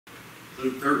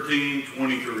Luke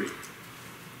 13:23.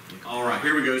 All right,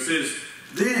 here we go. It says,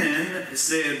 Then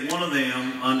said one of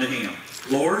them unto him,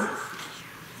 Lord,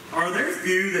 are there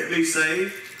few that be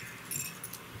saved?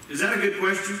 Is that a good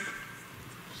question?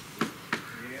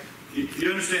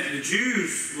 You understand? The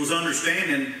Jews was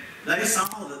understanding, they saw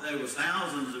that there was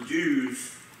thousands of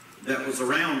Jews that was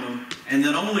around them, and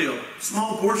that only a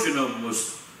small portion of them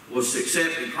was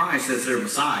accepting Christ as their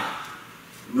Messiah.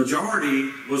 The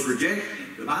majority was rejecting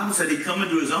him. The Bible said he come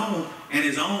into his own, and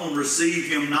his own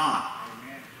received him not.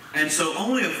 And so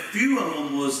only a few of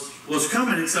them was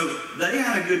coming. And so they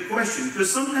had a good question.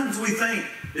 Because sometimes we think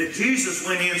that Jesus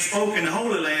went in, spoke in the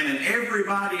Holy Land, and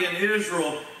everybody in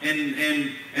Israel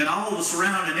and all the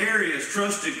surrounding areas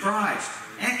trusted Christ.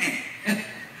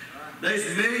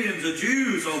 There's millions of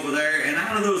Jews over there, and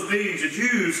out of those millions of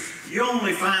Jews, you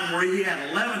only find where he had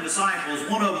 11 disciples.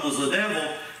 One of them was the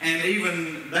devil, and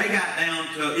even they got down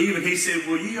to, even he said,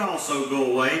 will ye also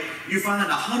go away? You find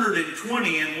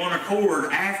 120 in one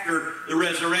accord after the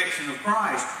resurrection of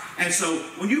Christ. And so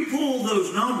when you pull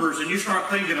those numbers and you start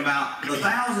thinking about the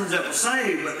thousands that were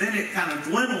saved, but then it kind of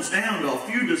dwindles down to a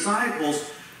few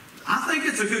disciples, I think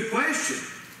it's a good question.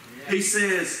 Yeah. He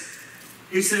says,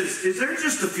 is there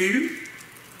just a few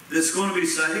that's going to be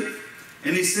saved?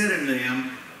 And he said unto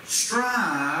them,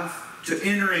 strive to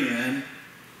enter in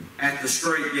at the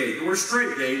straight gate. The word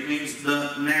straight gate means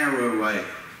the narrow way.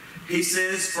 He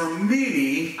says, for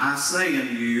many, I say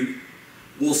unto you,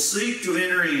 will seek to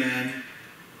enter in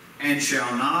and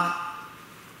shall not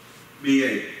be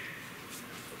able. He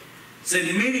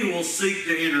said, many will seek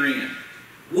to enter in.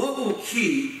 What will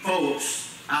keep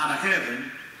folks out of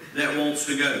heaven that wants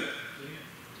to go?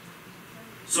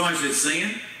 Somebody said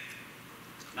sin,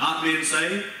 not being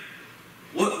saved.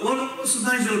 What's the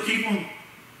things that will keep them?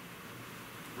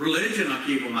 Religion will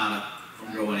keep them out of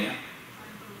from going in.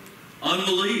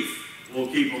 Unbelief will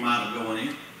keep them out of going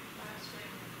in.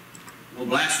 Well,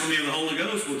 blasphemy of the Holy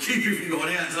Ghost will keep you from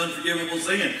going in. It's unforgivable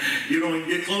sin. You don't even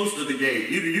get close to the gate.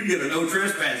 You get a no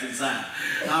trespassing sign.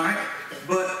 All right?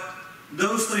 But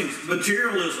those things,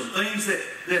 materialism, things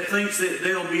that thinks that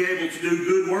they'll be able to do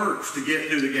good works to get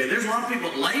through the gate. There's a lot of people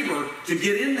that labor to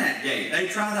get in that gate. They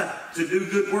try to do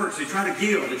good works. They try to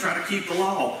give. They try to keep the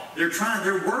law. They're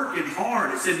working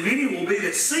hard. It said many will be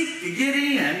that seek to get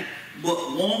in, but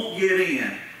won't get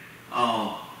in.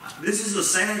 This is a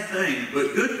sad thing,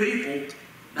 but good people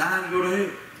die and go to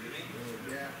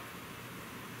hell.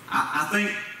 I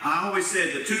think, I always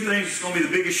said the two things that's going to be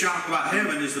the biggest shock about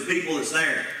heaven is the people that's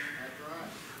there.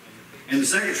 And the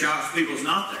second shock is people that's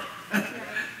not there.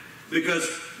 Because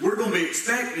we're going to be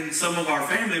expecting some of our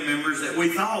family members that we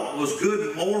thought was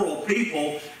good, moral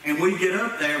people, and we get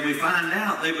up there and we find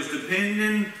out they was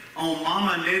depending on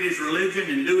mama and daddy's religion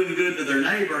and doing good to their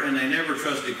neighbor, and they never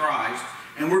trusted Christ.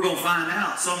 And we're going to find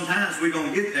out, sometimes we're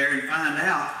going to get there and find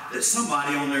out that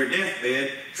somebody on their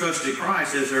deathbed trusted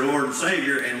Christ as their Lord and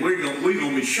Savior, and we're going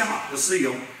to be shocked to see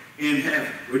them in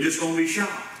heaven. We're just going to be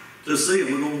shocked to see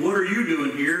them. We're going, what are you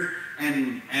doing here?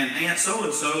 And Aunt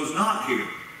so-and-so is not here.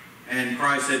 And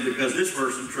Christ said, because this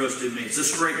person trusted me. It's a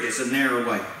straight, it's a narrow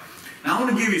way. Now I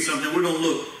want to give you something. We're going to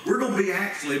look. We're going to be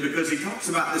actually, because he talks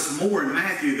about this more in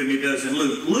Matthew than he does in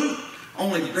Luke. Luke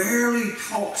only barely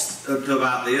talks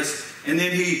about this. And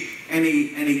then he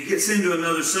gets into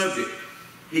another subject.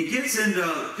 He gets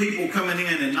into people coming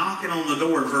in and knocking on the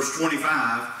door in verse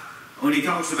 25. When he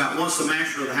talks about once the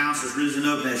master of the house has risen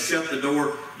up and has shut the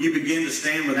door, you begin to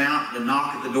stand without and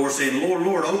knock at the door, saying, Lord,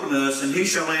 Lord, open to us. And he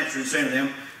shall answer and say to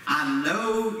them, I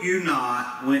know you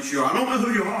not whence you are. I don't know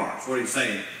who you are, is what he's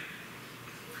saying.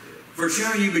 For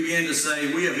shall you begin to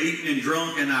say, we have eaten and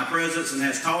drunk in thy presence, and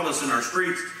hast taught us in our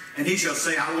streets. And he shall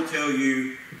say, I will tell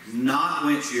you not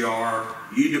whence ye are.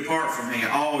 Ye depart from me,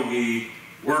 all ye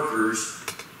workers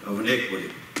of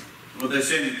iniquity. Well, they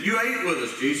said, you ate with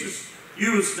us, Jesus.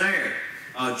 You was there.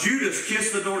 Judas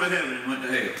kissed the door to heaven and went to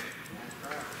hell.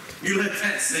 You let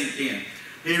that sink in.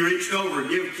 He reached over and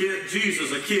gave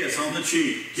Jesus a kiss on the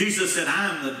cheek. Jesus said,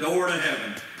 I am the door to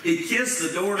heaven. He kissed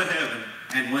the door to heaven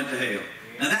and went to hell.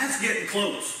 Now that's getting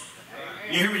close.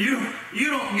 You hear me? You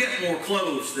don't get more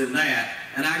close than that.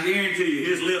 And I guarantee you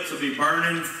his lips will be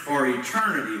burning for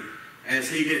eternity as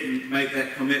he didn't make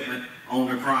that commitment on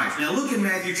to Christ. Now look in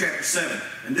Matthew chapter 7.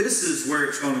 And this is where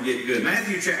it's going to get good.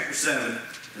 Matthew chapter 7.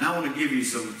 And I want to give you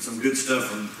some good stuff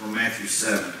from Matthew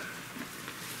 7.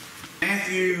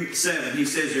 Matthew 7, he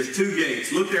says there's two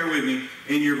gates. Look there with me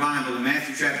in your Bible in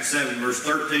Matthew chapter 7, verse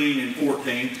 13 and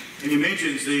 14. And he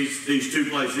mentions these two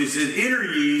places. He says, enter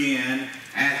ye in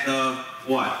at the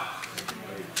what?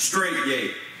 Straight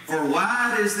gate. For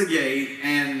wide is the gate,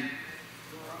 and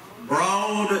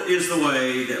broad is the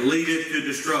way that leadeth to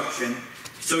destruction.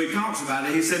 So he talks about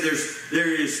it. He said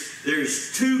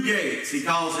there's two gates. He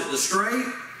calls it the straight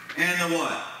and the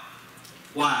what?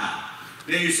 Wide.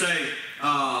 Then you say,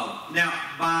 now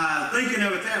by thinking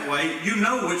of it that way, you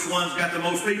know which one's got the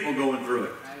most people going through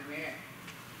it. Amen.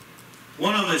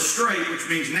 One of them is straight, which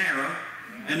means narrow,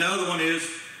 and the other one is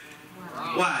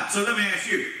wide. So let me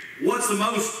ask you, what's the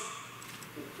most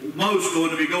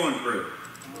going to be going through?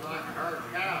 Like a herd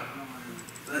of cows.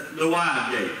 The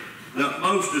wide gate. The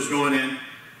most is going in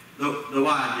the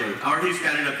wide gate. All right, he's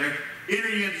got it up there. Enter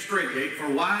ye into the straight gate, for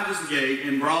wide is the gate,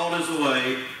 and broad is the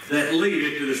way that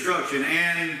leadeth to destruction,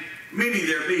 and many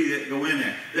there be that go in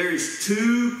there. There is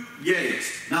two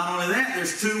gates. Not only that,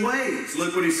 there's two ways.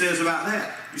 Look what he says about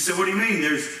that. You say, what do you mean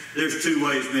there's two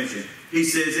ways mentioned? He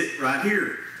says it right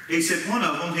here. He said one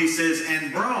of them, he says,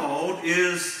 and broad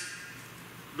is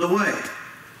the way.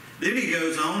 Then he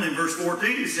goes on in verse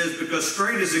 14, he says, because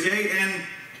straight is the gate and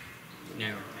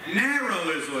narrow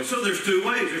is the way. So there's two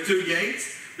ways. There's two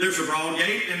gates. There's a broad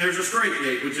gate and there's a straight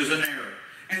gate, which is a narrow.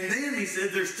 And then he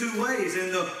said there's two ways,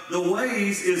 and the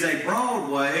ways is a broad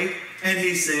way, and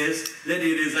he says that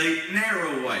it is a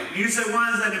narrow way. You say,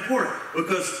 why is that important?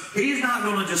 Because he's not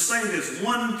going to just say this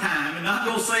one time and not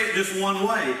going to say it just one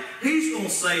way. He's going to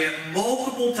say it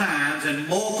multiple times and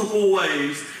multiple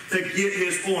ways to get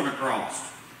his point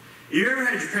across. You ever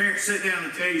had your parents sit down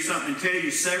and tell you something and tell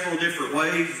you several different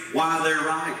ways why they're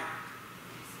right?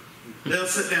 They'll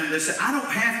sit down and they say, I don't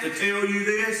have to tell you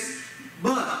this,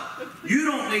 but you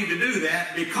don't need to do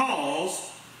that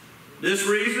because this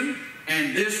reason,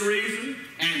 and this reason,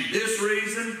 and this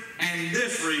reason, and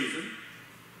this reason,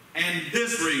 and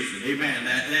this reason. Amen.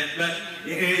 But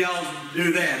y'all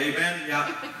do that. Amen. Yeah.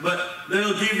 But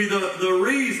they'll give you the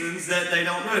reasons that they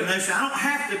don't do it. And they say, I don't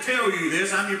have to tell you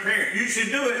this. I'm your parent. You should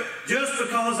do it just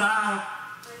because I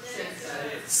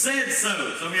said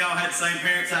so. Some of y'all had the same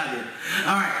parents I did.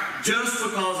 All right. Just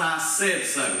because I said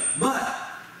so. But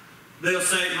they'll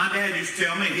say, my dad used to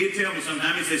tell me, he'd tell me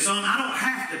sometimes, he'd say, son, I don't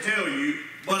have to tell you,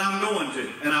 but I'm going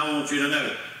to, and I want you to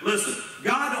know. Listen,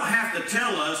 God don't have to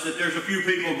tell us that there's a few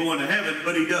people going to heaven,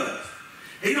 but he does.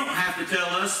 He don't have to tell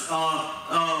us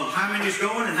how many's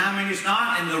going and how many's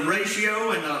not, and the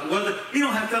ratio and whether. He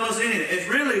don't have to tell us anything. It's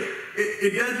really,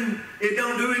 it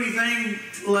don't do anything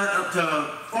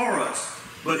for us.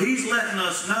 But he's letting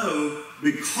us know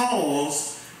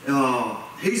because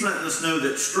he's letting us know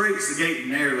that straight's the gate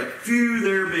and narrow, that few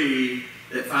there be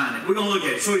that find it. We're going to look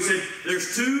at it. So he said,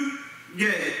 there's two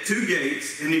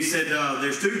gates, and he said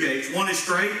there's two gates. One is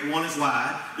straight and one is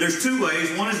wide. There's two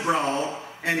ways. One is broad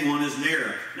and one is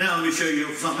narrow. Now let me show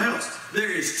you something else.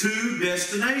 There is two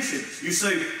destinations. You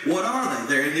say, what are they?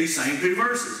 They're in these same two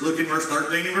verses. Look in verse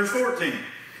 13 and verse 14.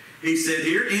 He said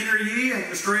here, enter ye at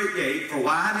the straight gate, for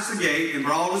wide is the gate and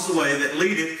broad is the way that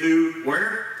leadeth to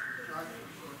where?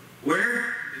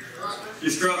 Where?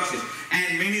 Destruction.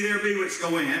 And many there be which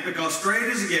go in, because straight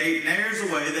is the gate, narrow is the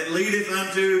way that leadeth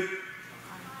unto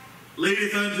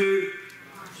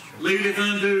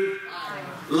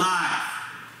life.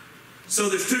 So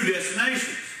there's two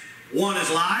destinations. One is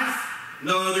life,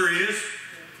 the other is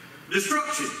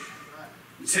destruction.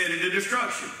 It's headed to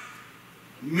destruction.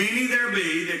 Many there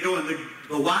be that go in.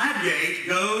 The wide gate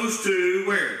goes to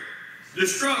where?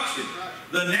 Destruction.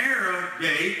 The narrow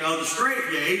gate, the straight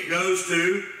gate, goes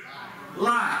to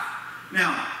life.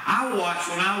 Now, I watched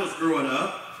when I was growing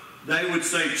up, they would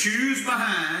say, choose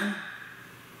behind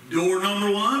door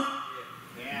number one.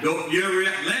 You ever,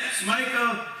 let's make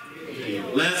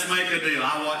a deal.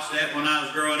 I watched that when I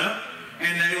was growing up.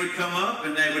 And they would come up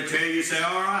and they would tell you, say,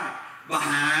 all right,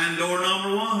 behind door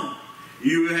number one.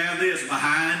 You would have this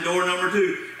behind door number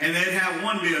two. And they'd have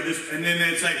one deal. And then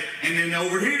they'd say, and then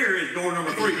over here is door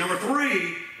number three. Number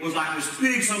three was like this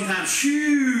big, sometimes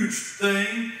huge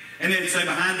thing. And they'd say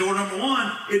behind door number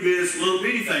one, it'd be this little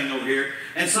bitty thing over here.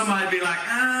 And somebody'd be like,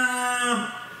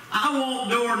 I want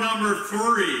door number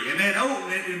three. And they'd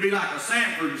open it, it'd be like a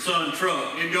Sanford & Son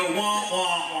truck. It'd go wah,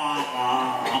 wah, wah,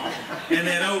 wah. And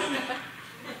they'd open it.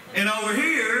 And over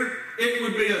here, it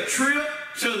would be a trip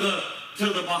to the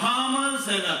Bahamas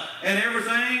and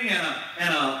everything.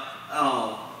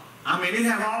 I mean, it'd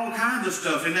have all kinds of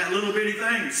stuff in that little bitty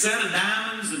thing. Set of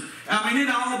diamonds. And I mean,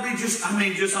 it'd all be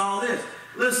just all this.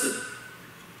 Listen,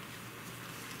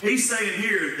 he's saying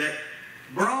here that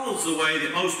broad's the way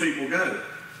that most people go.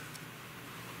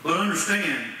 But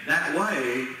understand, that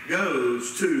way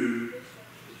goes to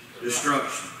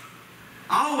destruction.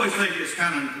 I always think it's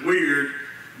kind of weird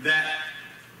that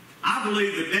I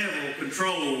believe the devil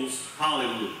controls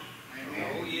Hollywood.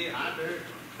 Oh, yeah, I do.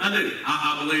 I do.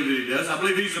 I believe that he does. I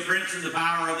believe he's the prince and the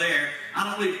power of the air. I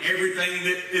don't believe everything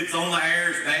that it's on the air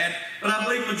is bad, but I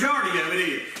believe the majority of it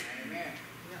is. Amen.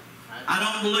 I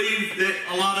don't believe that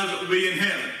a lot of it will be in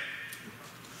heaven.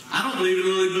 I don't believe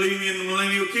it'll be in the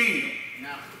millennial kingdom.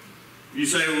 No. You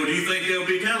say, well, do you think there'll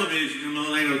be television in the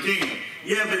millennial kingdom?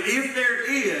 Yeah, but if there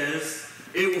is,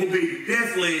 it will be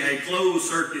definitely a closed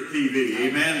circuit TV.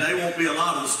 Amen. There won't be a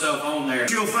lot of the stuff on there.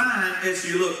 You'll find as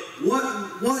you look, what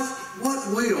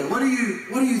do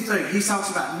you think? He talks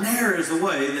about narrow is the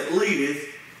way that leadeth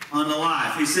unto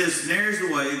life. He says narrow is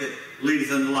the way that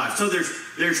leadeth unto life. So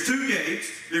there's two gates,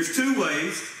 there's two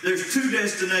ways, there's two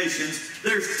destinations,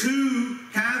 there's two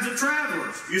kinds of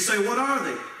travelers. You say, what are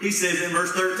they? He says in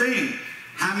verse 13,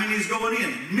 how many is going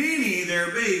in? Many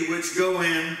there be which go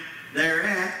in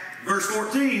thereat. Verse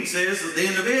 14 says at the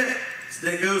end of it,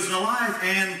 that goes into life,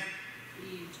 and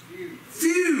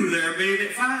few there be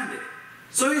that find it.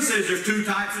 So he says there's two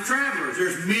types of travelers.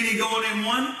 There's many going in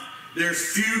one,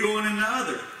 there's few going in the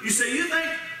other. You say, you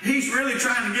think he's really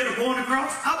trying to get a point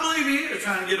across? I believe he is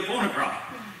trying to get a point across.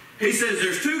 He says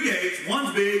there's two gates,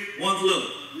 one's big, one's little.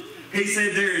 He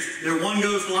said one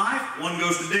goes to life, one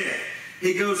goes to death.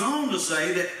 He goes on to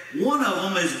say that one of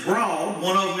them is broad,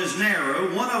 one of them is narrow,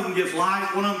 one of them gives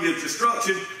life, one of them gives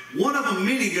destruction, one of them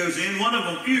many goes in, one of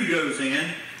them few goes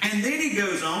in. And then he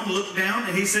goes on, look down,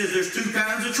 and he says there's two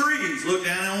kinds of trees. Look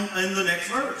down in the next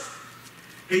verse.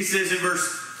 He says in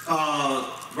verse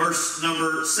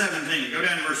number 17, go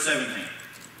down to verse 17.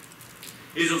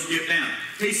 He's going to skip down.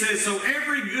 He says, so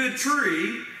every good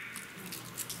tree,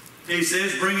 he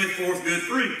says, bringeth forth good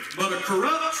fruit. But a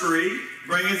corrupt tree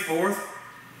bringeth forth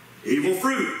evil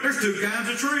fruit. There's two kinds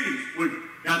of trees. We've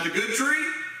got the good tree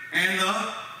and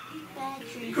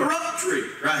the corrupt tree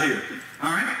right here.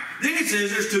 All right. Then he says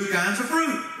there's two kinds of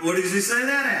fruit. What does he say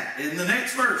that at? In the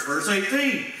next verse, verse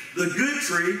 18. The good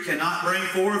tree cannot bring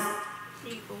forth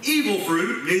evil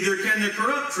fruit, neither can the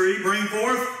corrupt tree bring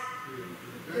forth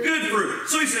good fruit.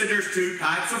 So he said there's two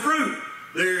types of fruit.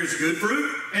 There's good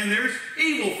fruit and there's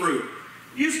evil fruit.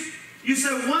 You say,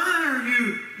 why are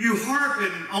you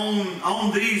harping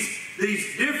on these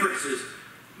differences?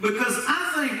 Because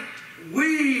I think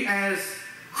we as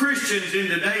Christians in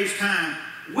today's time,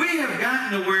 we have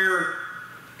gotten to where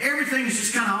everything's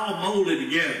just kind of all molded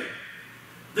together.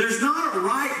 There's not a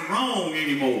right and wrong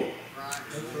anymore.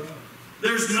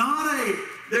 There's not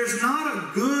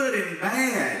a good and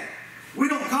bad. We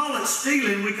don't call it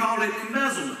stealing, we call it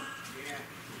embezzlement.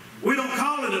 We don't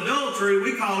call it adultery,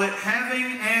 we call it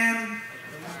having an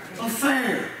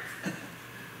affair.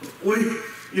 We've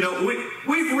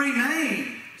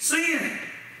renamed sin.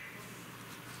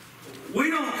 We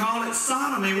don't call it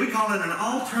sodomy, we call it an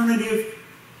alternative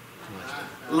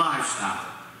lifestyle.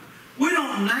 We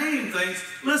don't name things.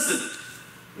 Listen,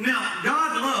 now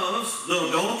God loves the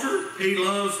adulterer, He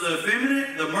loves the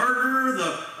effeminate, the murderer,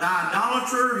 the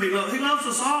idolater, He loves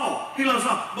us all. He loves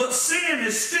us all. But sin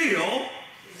is still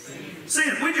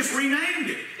sin. We just renamed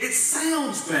it. It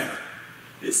sounds better.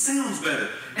 It sounds better.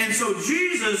 And so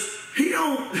Jesus, He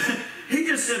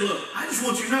just said, look, I just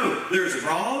want you to know, there's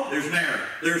broad, there's narrow,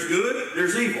 there's good,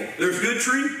 there's evil, there's good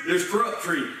tree, there's corrupt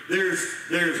tree,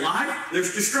 there's life,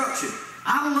 there's destruction.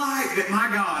 I like that my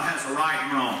God has a right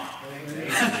and wrong.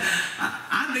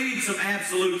 I need some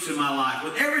absolutes in my life.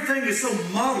 With everything is so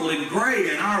muddled and gray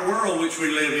in our world which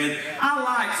we live in, I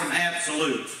like some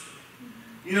absolutes.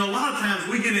 You know, a lot of times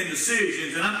we get in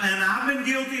decisions, and I've been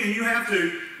guilty, and you have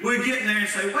to, we get in there and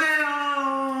say,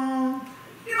 well,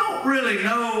 you don't really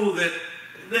know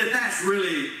that's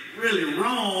really, really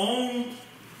wrong.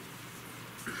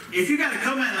 If you got to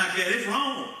come at it like that, it's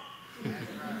wrong.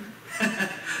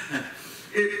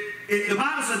 The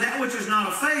Bible said that which is not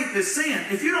of faith is sin.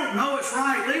 If you don't know it's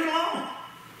right, leave it alone.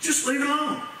 Just leave it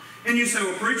alone. And you say,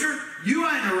 well, preacher, you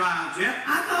ain't arrived yet.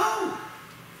 I know.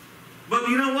 But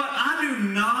you know what? I do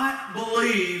not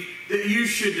believe that you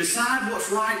should decide what's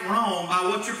right and wrong by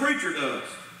what your preacher does.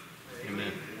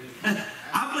 Amen.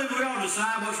 I believe we ought to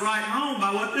decide what's right and wrong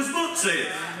by what this book says.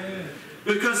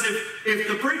 Because if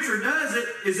the preacher does it,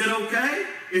 is it okay?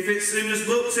 If it's in this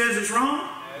book says it's wrong?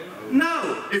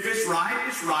 No. If it's right,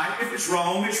 it's right. If it's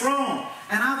wrong, it's wrong.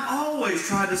 And I've always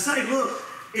tried to say, look,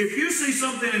 if you see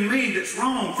something in me that's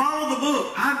wrong, follow the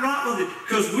book. I'd write with it.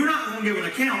 Because we're not going to give an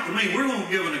account to me. We're going to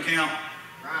give an account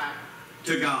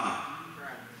to God.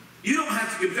 You don't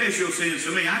have to confess your sins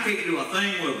to me. I can't do a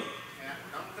thing with them.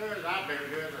 I've been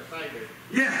good as a Savior.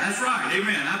 Yeah, that's right.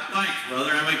 Amen. Thanks,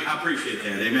 brother. I appreciate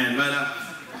that. Amen.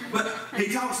 But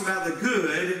he talks about the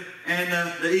good and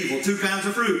the evil. Two kinds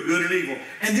of fruit, good and evil.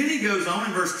 And then he goes on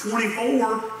in verse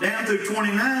 24 down through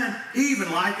 29. He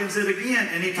even likens it again.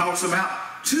 And he talks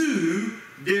about two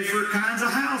different kinds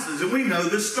of houses. And we know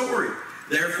this story.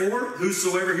 Therefore,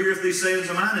 whosoever heareth these sayings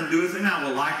of mine and doeth them, I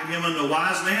will liken him unto a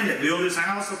wise man that built his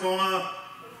house upon a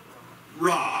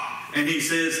rock. And he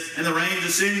says, and the rains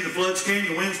descended, the floods came,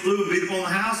 the winds blew and beat upon the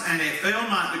house, and it fell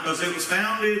not, because it was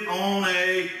founded on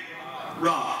a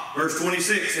rock. Verse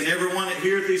 26, and everyone that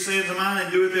heareth these sayings of mine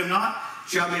and doeth them not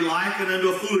shall be likened unto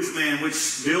a foolish man,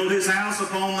 which built his house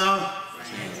upon the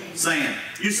sand.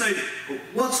 You say,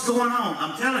 what's going on?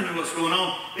 I'm telling you what's going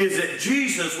on is that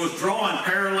Jesus was drawing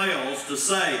parallels to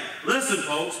say, listen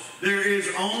folks, there is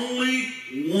only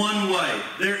one way.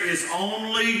 There is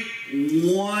only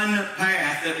one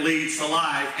path that leads to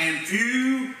life, and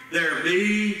few there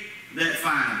be that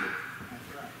find it.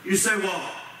 You say,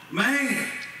 well, man,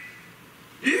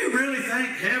 do you really think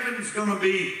heaven's going to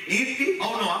be empty?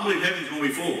 Oh no, I believe heaven's going to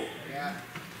be full.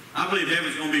 I believe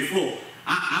heaven's going to be full.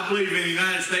 I believe in the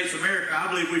United States of America, I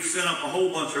believe we've sent up a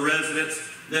whole bunch of residents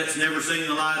that's never seen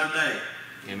the light of day.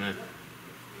 Amen.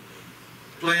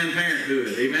 Planned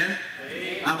Parenthood, amen?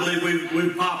 I believe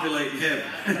we're populating heaven.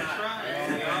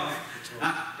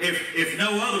 If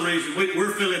no other reason,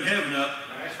 we're filling heaven up.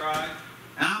 That's right.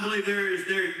 And I believe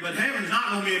but heaven's not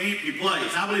going to be an empty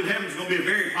place. I believe heaven's going to be a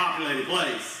very populated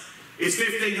place. It's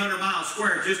 1,500 miles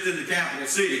square just in the capital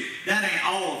city. That ain't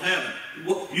all of heaven.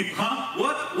 What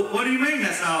do you mean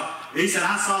that's all? He said,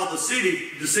 I saw the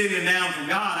city descending down from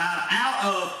God out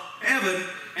of heaven.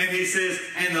 And he says,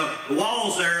 and the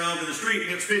walls thereof in the street,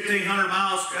 it's 1,500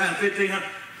 miles, 1,500.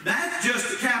 That's just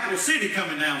the capital city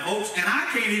coming down, folks. And I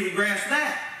can't even grasp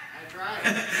that.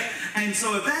 Right. And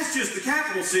so if that's just the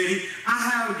capital city,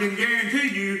 I can guarantee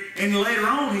you, and later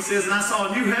on he says, and I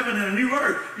saw a new heaven and a new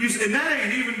earth. And that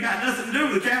ain't even got nothing to do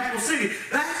with the capital city.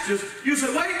 That's just, you say,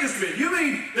 wait just a minute, you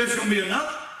mean there's going to be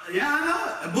another? Yeah, I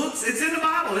know it. Books, it's in the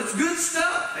Bible. It's good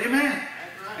stuff. Amen.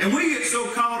 Right. And we get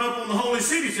so caught up on the holy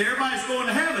cities. Everybody's going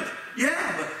to heaven.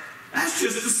 Yeah, but that's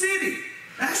just the city.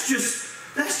 That's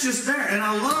just there. And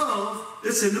I love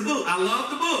this in the book. I love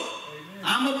the book.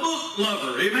 I'm a book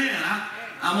lover, amen.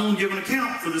 I'm going to give an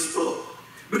account for this book.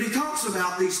 But he talks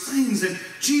about these things, and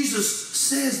Jesus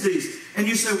says these. And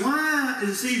you say, why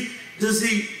does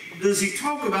he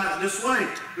talk about it this way?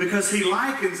 Because he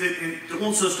likens it and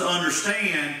wants us to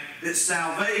understand that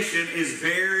salvation is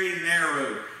very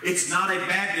narrow. It's not a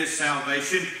Baptist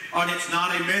salvation, and it's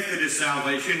not a Methodist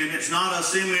salvation, and it's not an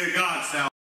Assembly of God salvation.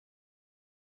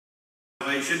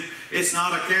 It's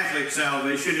not a Catholic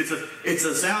salvation. It's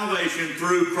a salvation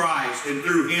through Christ and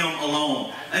through Him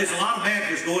alone. There's a lot of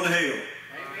Baptists going to hell.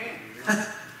 Amen.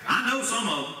 I know some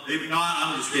of them. No,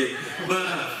 I'm just kidding.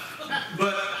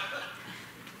 But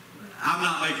I'm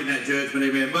not making that judgment,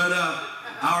 amen. But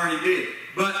I already did.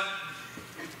 But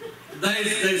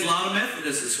there's a lot of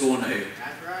Methodists that's going to hell.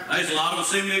 There's a lot of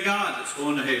Assembly of God that's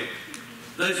going to hell.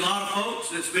 There's a lot of folks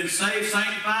that's been saved,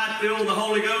 sanctified, filled with the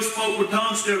Holy Ghost, spoke with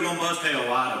tongues, still going to bust hell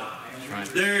wide open. Right.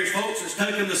 There's folks that's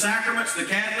taken the sacraments, the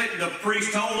Catholic, the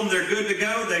priest told them they're good to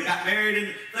go. They got married in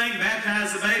the thing,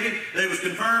 baptized the baby. They was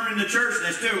confirmed in the church, and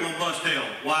they're still going to bust hell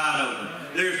wide open.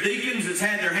 There's deacons that's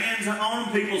had their hands on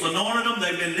them. People's anointed them.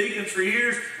 They've been deacons for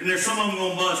years, and there's some of them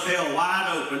going to bust hell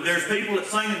wide open. There's people that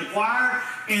sing in the choir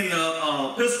in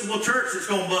the Episcopal church that's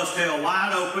going to bust hell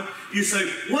wide open. You say,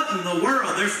 what in the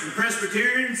world? There's some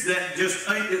Presbyterians that just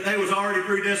think that they was already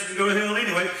predestined to go to hell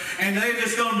anyway, and they're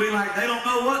just going to be like, they don't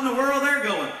know what in the world they're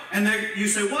going. And you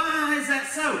say, why is that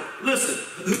so? Listen,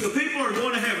 the people who are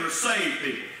going to heaven are saved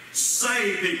people.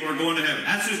 Saved people are going to heaven.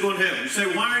 That's who's going to heaven. You say,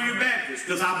 why are you Baptist?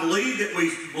 Because I believe that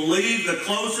we believe the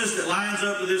closest that lines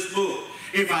up to this book.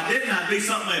 If I didn't, I'd be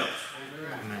something else.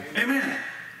 Amen.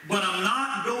 But I'm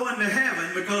not going to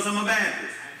heaven because I'm a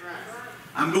Baptist.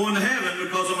 I'm going to heaven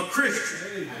because I'm a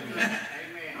Christian.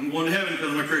 I'm going to heaven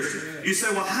because I'm a Christian. You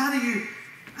say, well,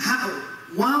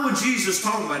 why would Jesus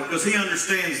talk about it? Because he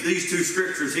understands these two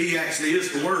scriptures. He actually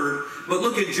is the Word. But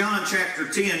look at John chapter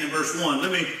 10 and verse 1.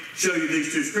 Let me show you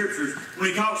these two scriptures. When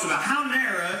he talks about how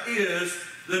narrow is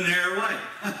the narrow way.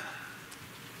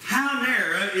 How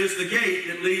narrow is the gate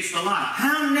that leads to life?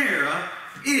 How narrow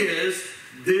is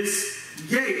this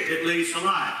gate that leads to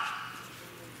life?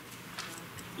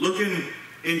 Looking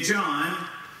in John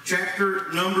chapter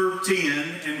number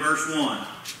 10 and verse 1.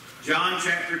 John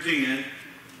chapter 10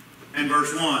 and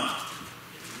verse 1.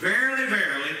 Verily,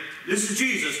 verily, this is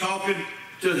Jesus talking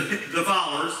to the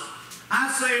followers.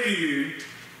 I say to you,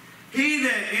 he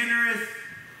that entereth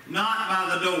not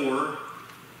by the door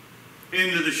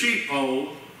into the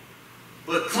sheepfold,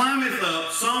 but climbeth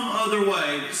up some other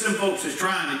way. Some folks is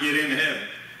trying to get into heaven.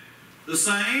 The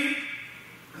same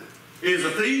is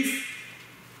a thief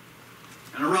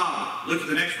and a robber. Look at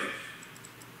the next verse.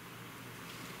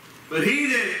 But he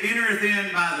that entereth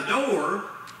in by the door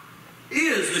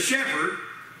is the shepherd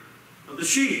of the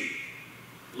sheep.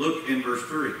 Look in verse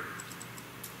 3.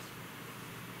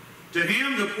 To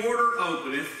him the porter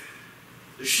openeth,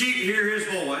 the sheep hear his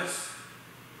voice,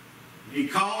 he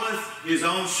calleth his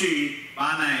own sheep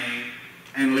by name,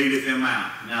 and leadeth them out.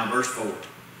 Now verse 4.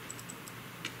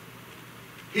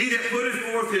 He that putteth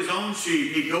forth his own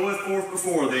sheep, he goeth forth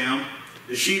before them,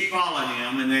 the sheep follow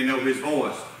him, and they know his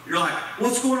voice. You're like,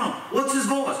 what's going on? What's his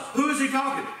voice? Who is he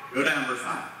talking to? Go down verse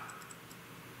 5.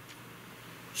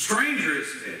 Stranger, it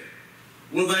said,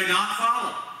 will they not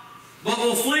follow, but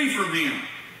will flee from him.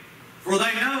 For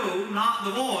they know not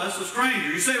the voice of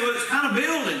stranger. You say, well, it's kind of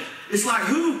building. It's like,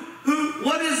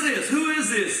 what is this? Who is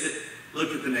this?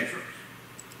 Look at the next verse.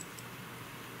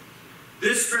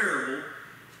 This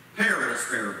perilous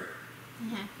parable.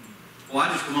 Well, I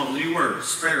just come up with a new word,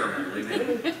 parable.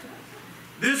 Amen.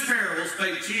 This parable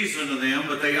spake Jesus unto them,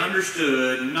 but they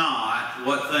understood not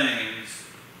what things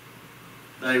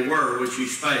they were which he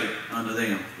spake unto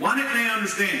them. Why didn't they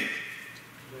understand it?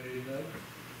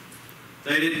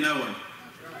 They didn't know him.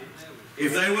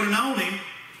 If they would have known him,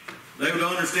 they would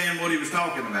understand what he was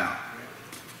talking about.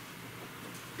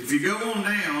 If you go on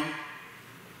down,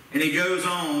 and he goes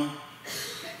on,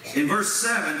 in verse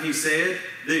 7 he said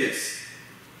this.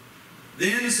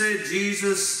 Then said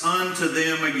Jesus unto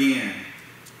them again,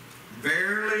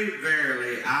 Verily,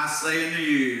 verily, I say unto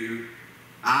you,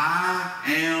 I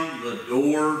am the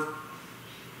door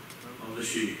of the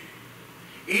sheep.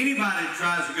 Anybody that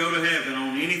tries to go to heaven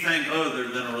on anything other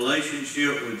than a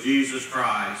relationship with Jesus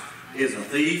Christ is a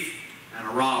thief and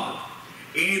a robber.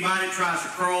 Anybody that tries to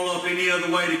crawl up any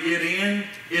other way to get in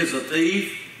is a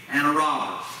thief and a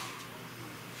robber.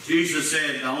 Jesus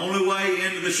said the only way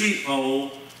into the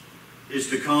sheepfold is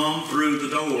to come through the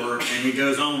door, and he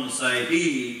goes on to say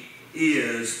he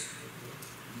is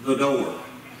the door.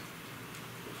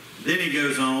 Then he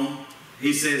goes on,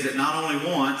 he says it not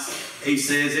only once, he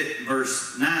says it in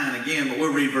verse 9 again, but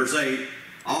we'll read verse 8.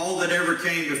 All that ever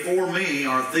came before me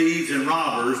are thieves and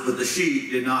robbers, but the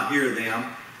sheep did not hear them.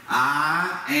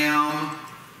 I am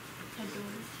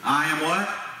what?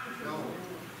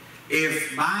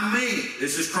 If by me,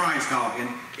 this is Christ talking,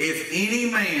 if any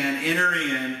man enter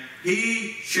in,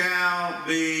 he shall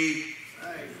be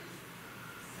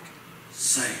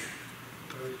saved.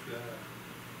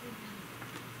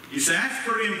 You say, that's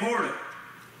pretty important.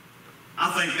 I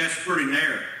think that's pretty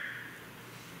narrow.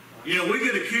 You know, we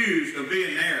get accused of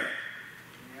being narrow.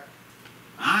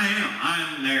 I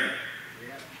am narrow.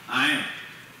 I am.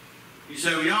 You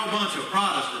say, well, y'all a bunch of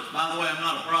Protestants. By the way, I'm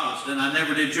not a Protestant. I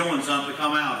never did join something to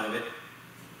come out of it.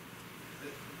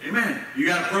 Amen. You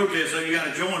got to protest, so you got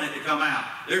to join it to come out.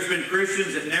 There's been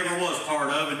Christians that never was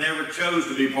part of and never chose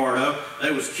to be part of.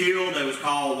 They was killed. They was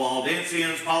called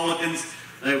Waldensians, Paulicans.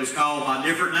 They was called by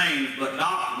different names, but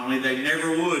doctrinally they never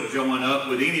would join up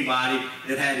with anybody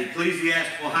that had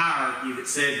ecclesiastical hierarchy that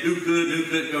said who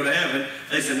could go to heaven.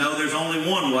 They said, no, there's only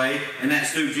one way, and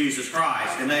that's through Jesus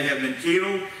Christ. And they have been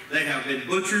killed. They have been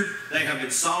butchered. They have been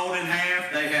sawed in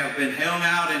half. They have been hung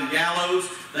out in gallows.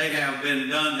 They have been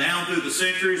done down through the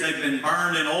centuries. They've been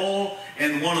burned in oil.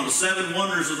 And one of the 7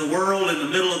 wonders of the world in the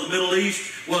middle of the Middle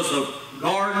East was the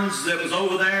gardens that was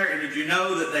over there. And did you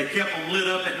know that they kept them lit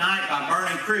up at night by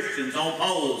burning Christians on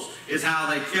poles? Is how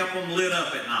they kept them lit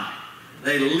up at night.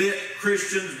 They lit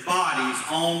Christians' bodies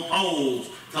on poles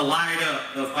to light up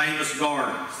the famous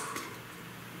gardens.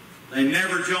 They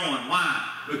never joined. Why?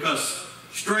 Because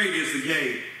straight is the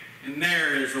gate, and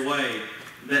narrow is the way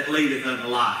that leadeth unto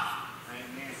life.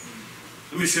 Amen.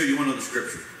 Let me show you one other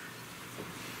scripture.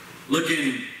 Look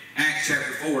in Acts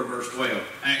chapter 4, verse 12.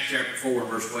 Acts chapter 4,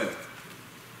 verse 12.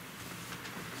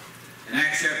 In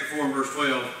Acts chapter 4, verse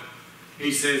 12,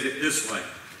 he says it this way.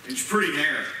 It's pretty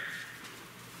narrow.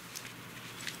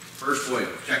 Verse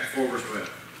 12, chapter 4, verse 12.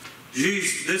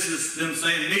 Jesus, this is them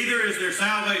saying, neither is there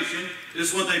salvation.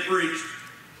 This is what they preached.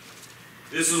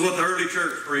 This is what the early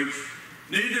church preached.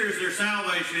 Neither is there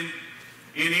salvation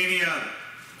in any other.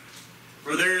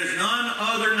 For there is none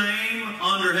other name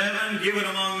under heaven given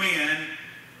among men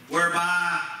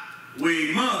whereby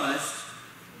we must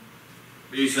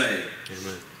be saved.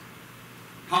 Amen.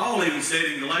 Paul even said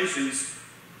in Galatians,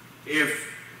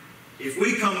 if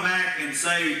we come back and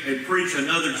say and preach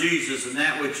another Jesus than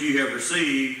that which you have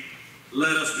received,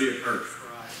 let us be accursed.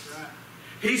 Right.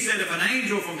 He said if an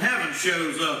angel from heaven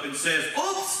shows up and says,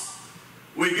 oops,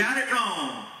 we got it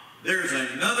wrong, there's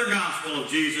another gospel of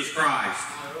Jesus Christ.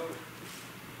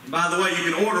 And by the way,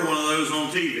 you can order one of those on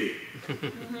TV.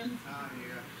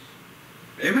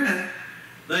 Amen.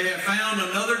 They have found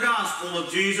another gospel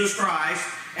of Jesus Christ,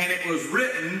 and it was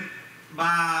written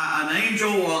by an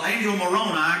angel, or Angel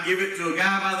Moroni, give it to a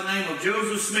guy by the name of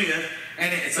Joseph Smith,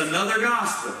 and it's another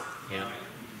gospel. Yeah.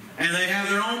 And they have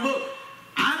their own book.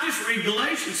 I just read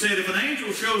Galatians said, if an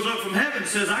angel shows up from heaven and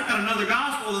says, I got another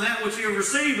gospel than that which you have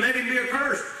received, let him be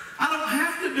accursed. I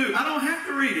don't have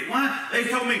to read it. Why? They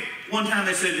told me one time,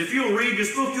 they said, if you'll read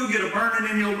this book, you'll get a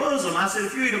burning in your bosom. I said,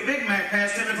 if you eat a Big Mac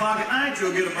past 10 o'clock at night,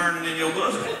 you'll get a burning in your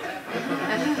bosom.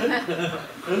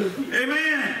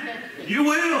 Amen. You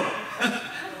will.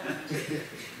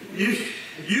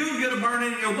 You'll get a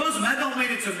burning in your bosom. That don't mean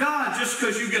it's of God just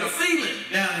because you get a feeling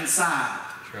down inside.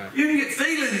 That's right. You can get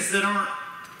feelings that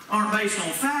aren't based on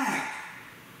fact.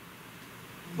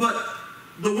 But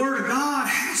the Word of God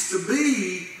has to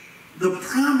be the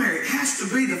primary. It has to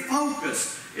be the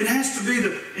focus. It has to be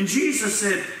and Jesus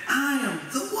said, I am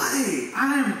the way.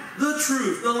 I am the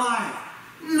truth, the life.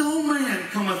 No man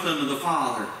cometh unto the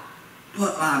Father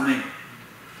but by me.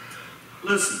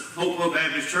 Listen, Hopewell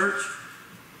Baptist Church,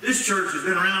 this church has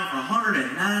been around for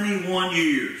 191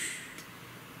 years.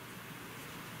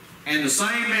 And the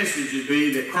same message would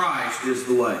be that Christ is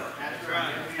the way. That's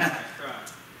right. That's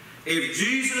right. If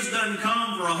Jesus doesn't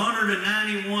come for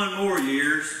 191 more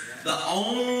years, the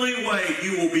only way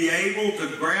you will be able to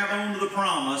grab onto the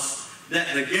promise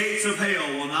that the gates of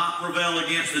hell will not prevail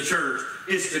against the church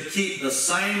is to keep the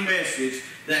same message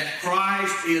that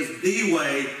Christ is the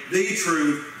way, the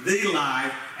truth, the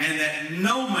life, and that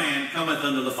no man cometh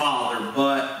unto the Father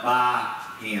but by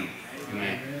him.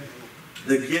 Amen.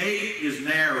 The gate is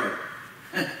narrow.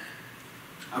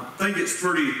 I think it's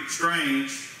pretty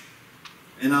strange,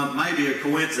 and maybe a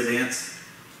coincidence,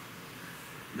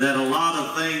 that a lot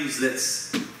of things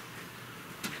that's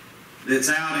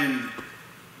out in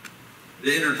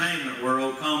the entertainment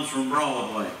world comes from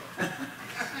Broadway.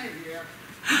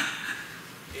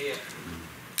 Yeah.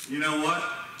 You know what?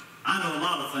 I know a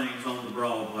lot of things on the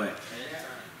Broadway.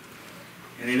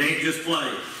 And it ain't just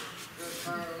plays.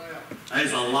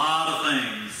 There's a lot of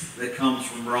things that comes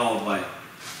from Broadway.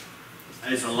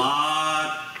 There's a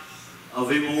lot of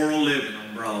immoral living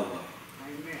on Broadway.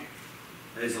 Amen.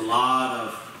 There's a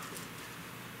lot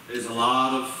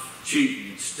of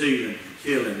cheating, stealing,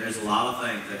 killing. There's a lot of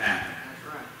things that happen. That's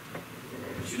right.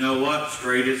 But you know what?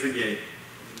 Straight is the gate.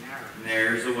 Narrow.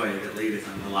 Narrow is the way that leadeth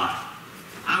unto life.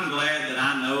 I'm glad that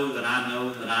I know that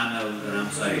I'm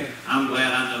saved. I'm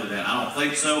glad I know that. I don't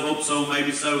think so, hope so,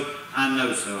 maybe so. I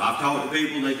know so. I've talked to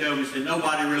people and they tell me, say,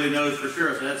 nobody really knows for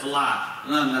sure. So that's a lie.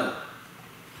 And I know.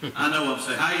 I know I'm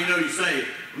saved. How do you know you're saved?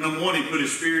 Number one, he put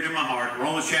his spirit in my heart.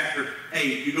 Romans chapter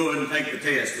 8, you go ahead and take the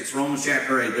test. It's Romans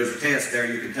chapter 8. There's a test there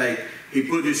you can take. He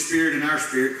put his spirit in our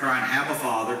spirit, crying, Abba,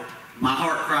 Father. My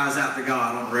heart cries out to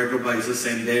God on a regular basis,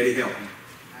 saying, Daddy, help me.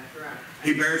 That's right.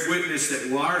 He bears witness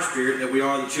that with our spirit that we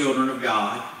are the children of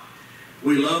God.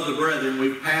 We love the brethren.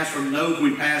 We pass from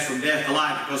death to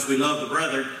life because we love the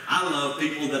brethren. I love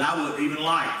people that I wouldn't even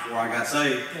like before I got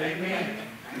saved. Amen.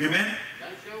 Amen?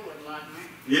 That sure wouldn't like me.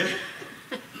 Yeah.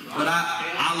 But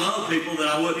I love people that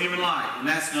I wouldn't even like. And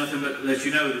that's nothing but let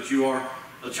you know that you are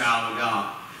a child of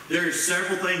God. There's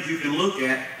several things you can look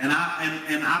at, and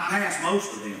I pass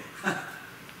most of them.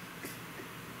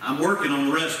 I'm working on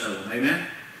the rest of them. Amen?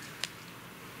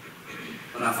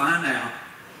 But I find out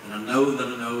that I know that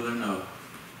I know that I know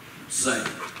I'm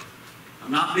saved.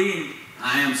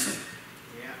 I am saved.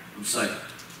 Yeah. I'm saved.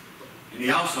 And he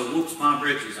also whoops my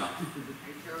britches off. He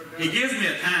sure does. He gives me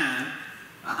a time.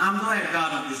 I'm glad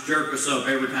God don't just jerk us up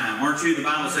every time. Aren't you? The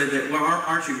Bible said that, well,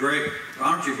 aren't you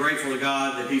grateful to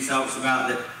God that he talks about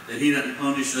that he doesn't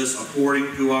punish us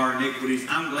according to our iniquities?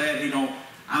 I'm glad he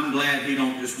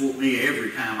don't just whoop me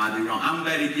every time I do wrong. I'm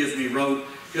glad he gives me road,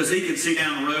 because he can see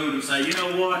down the road and say, you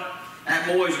know what? That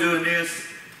boy's doing this.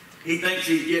 He thinks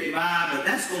he's getting by, but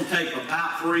that's going to take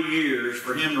about 3 years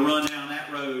for him to run down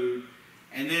that road.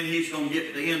 And then he's going to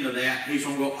get to the end of that. He's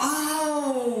going to go,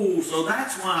 oh, so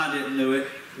that's why I didn't do it.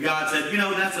 God said, you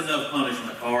know, that's enough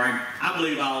punishment for him. I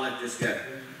believe I'll let this go.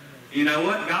 You know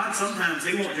what? God, sometimes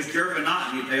he won't just jerk a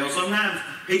knot in your tail. Sometimes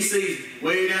he sees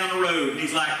way down the road. And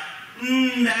he's like,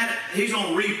 he's going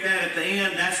to reap that at the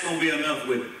end. That's going to be enough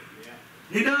with him.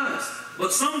 Yeah. He does.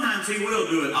 But sometimes he will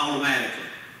do it automatically.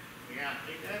 Yeah,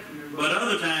 he does. But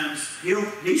other times,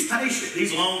 he's patient.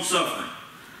 He's long-suffering.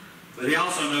 But he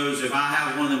also knows if I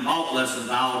have one of them vault lessons,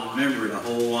 I'll remember it a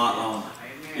whole lot longer.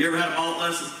 Amen. You ever had a vault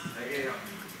lesson? Yeah.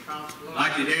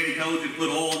 Like your daddy told you to put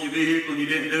oil in your vehicle and you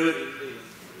didn't do it?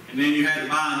 And then you had to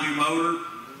buy a new motor?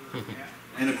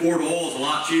 And a quart of oil is a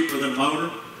lot cheaper than a motor?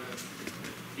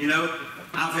 You know,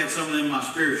 I've had some of them in my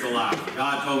spiritual life.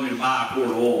 God told me to buy a quart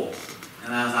of oil.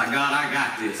 And I was like, God, I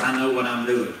got this. I know what I'm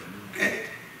doing. Okay.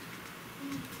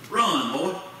 Run,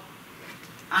 boy.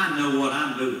 I know what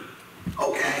I'm doing.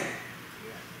 Okay.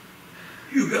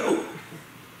 You go.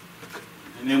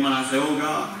 And then when I say, oh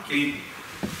God, I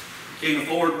can't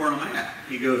afford where I'm at,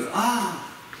 he goes, I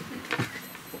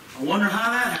wonder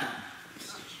how that happened.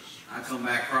 I come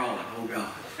back crawling, oh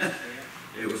God.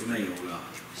 It was me, oh God.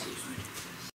 It was me.